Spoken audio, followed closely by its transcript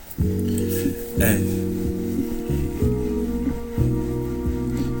Hey,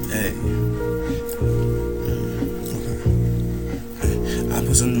 hey, okay. I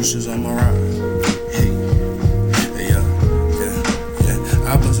put some new shoes on my ride. Hey, hey, yeah.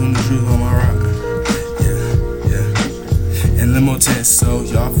 I put some new shoes on my ride. Yeah. And limo tint, so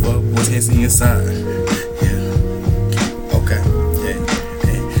y'all fuck boys can't see inside. Yeah. Okay. Hey.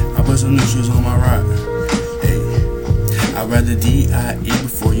 I put some new shoes on my ride. I'd rather D.I.E.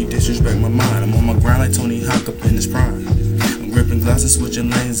 before you disrespect my mind. I'm on my grind like Tony Hawk up in his prime. I'm gripping glasses, switching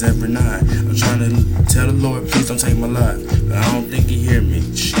lanes every night. I'm trying to tell the Lord, please don't take my life. But I don't think he hear me,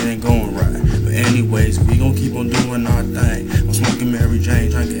 shit ain't going right. But anyways, we gon' keep on doing our thing. I'm smoking Mary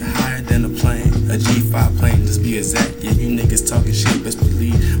Jane, trying to get higher than a plane. A G5 plane, just be exact. Yeah, you niggas talking shit, best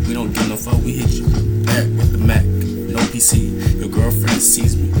believe we don't give no fuck, we hit you back with the Mac. No PC, your girlfriend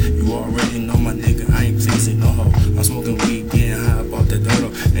sees me. You already know my nigga, I ain't pleasing no hoe. I'm smoking weed, getting high about that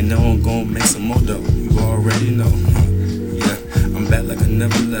dodo, and now I'm gon' make some more dough. You already know, yeah. I'm back like I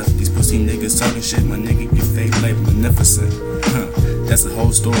never left. These pussy niggas talking shit, my nigga get fake like magnificent. That's the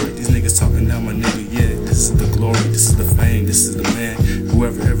whole story. These niggas talking down my nigga, yeah. This is the glory, this is the fame, this is the man.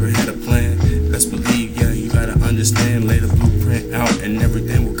 Whoever ever had a plan, best believe, yeah. You gotta understand, lay the blueprint out, and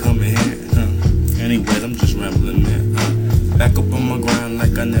everything will come in hand. Anyways, I'm just rambling, man. Back up on my grind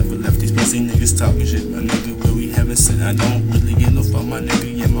like I never left. These pussy niggas talking shit, my nigga, where we haven't seen. I don't really get no fuck, my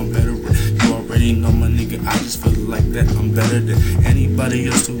nigga, yeah, I'm better. You already know my nigga, I just feel like that. I'm better than anybody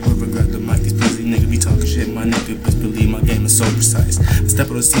else who ever grabbed the mic. These pussy niggas be talking shit, my nigga, best believe my game is so precise. I step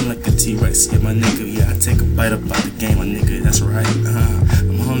on the scene like a T-Rex, yeah, my nigga, yeah, I take a bite up out the game, my nigga, that's right.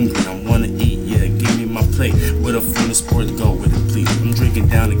 I'm hungry, I wanna eat, yeah, give me my plate with a full of sport to go with it, please. I'm drinking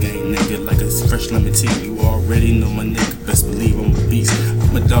down the game, nigga, like a fresh lemon tea. You already know my nigga, best believe I'm a beast.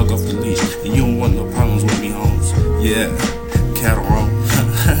 I'm a dog off the leash, and you don't want no problems with me, homes. Yeah, cattle roam.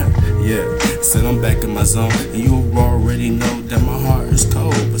 Yeah, said I'm back in my zone, and you already know that my heart is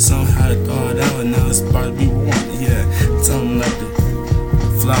cold, but somehow I thawed out, and now it's about to be warm. Yeah, something like the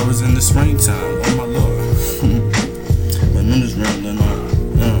flowers in the springtime. Oh my lord, but I'm just rambling on.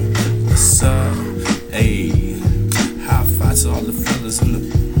 What's up? Hey, high five to all the fellas in the.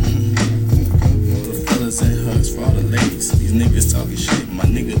 And hugs for all the ladies. These niggas talking shit, my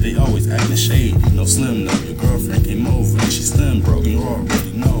nigga, they always acting shady. No slim though, your girlfriend came over and she slim broke. You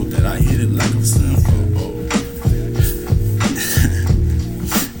already know that I hit it like a slim football.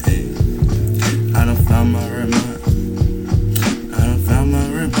 Hey, I done found my right mind. I done found my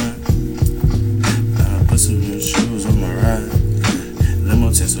right mind. I done put some new shoes on my ride.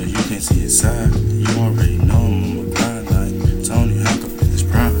 Limo tint so you can't see inside. You already know I'm on my grind like Tony Hawk up in his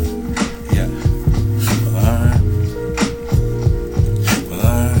prime.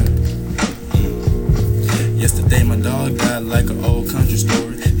 Yesterday my dog died like an old country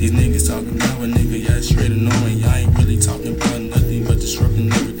story. These niggas talking about a nigga, yeah, straight annoying. Y'all ain't really talking about nothing but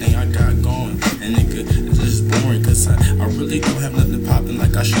disrupting everything I got going. And nigga, it's just boring, cause I really don't have nothing popping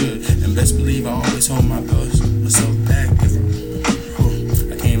like I should. And best believe I always hold myself back if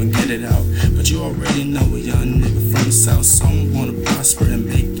I can't even get it out. But you already know a young nigga from the south, so I'm gonna prosper and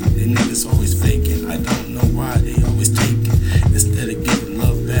make it. They niggas always faking, I don't know why they always take it instead of giving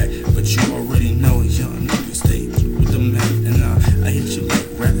love back. But you already know a young nigga stay with the Mac, and I hit you like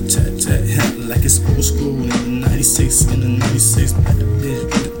rat-a-tat-tat, like it's old school in the 96, in the 96, like a bitch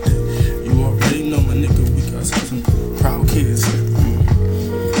with a dick. You already know my nigga, we got some proud kids.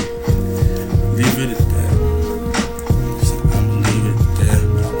 Leave it at that. I'ma leave it at that.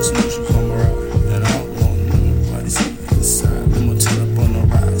 But I was no shoes on my ride, and I don't want nobody see inside. Limo tint up on the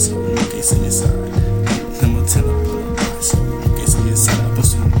ride, so you can't see inside. Limo tint up on the ride, so you can't see inside. I put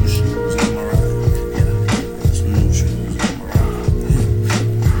some new shoes on my ride.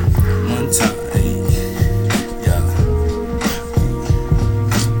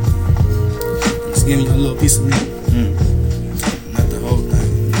 Giving you a little piece of meat, not the whole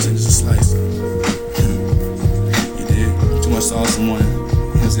thing, just a slice. You did too much sauce in one, you know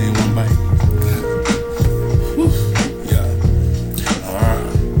what I'm saying, one bite. Whew. Yeah, alright,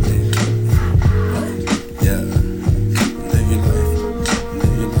 yeah. Live your life, and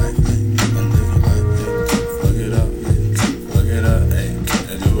live your life, fuck it up, hey,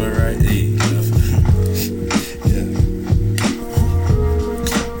 I do it right, hey.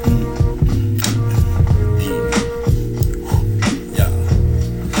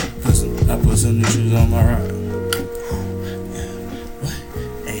 Some new shoes on my ride.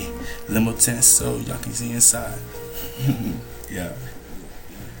 Hey, limo tint so y'all can see inside. Yeah.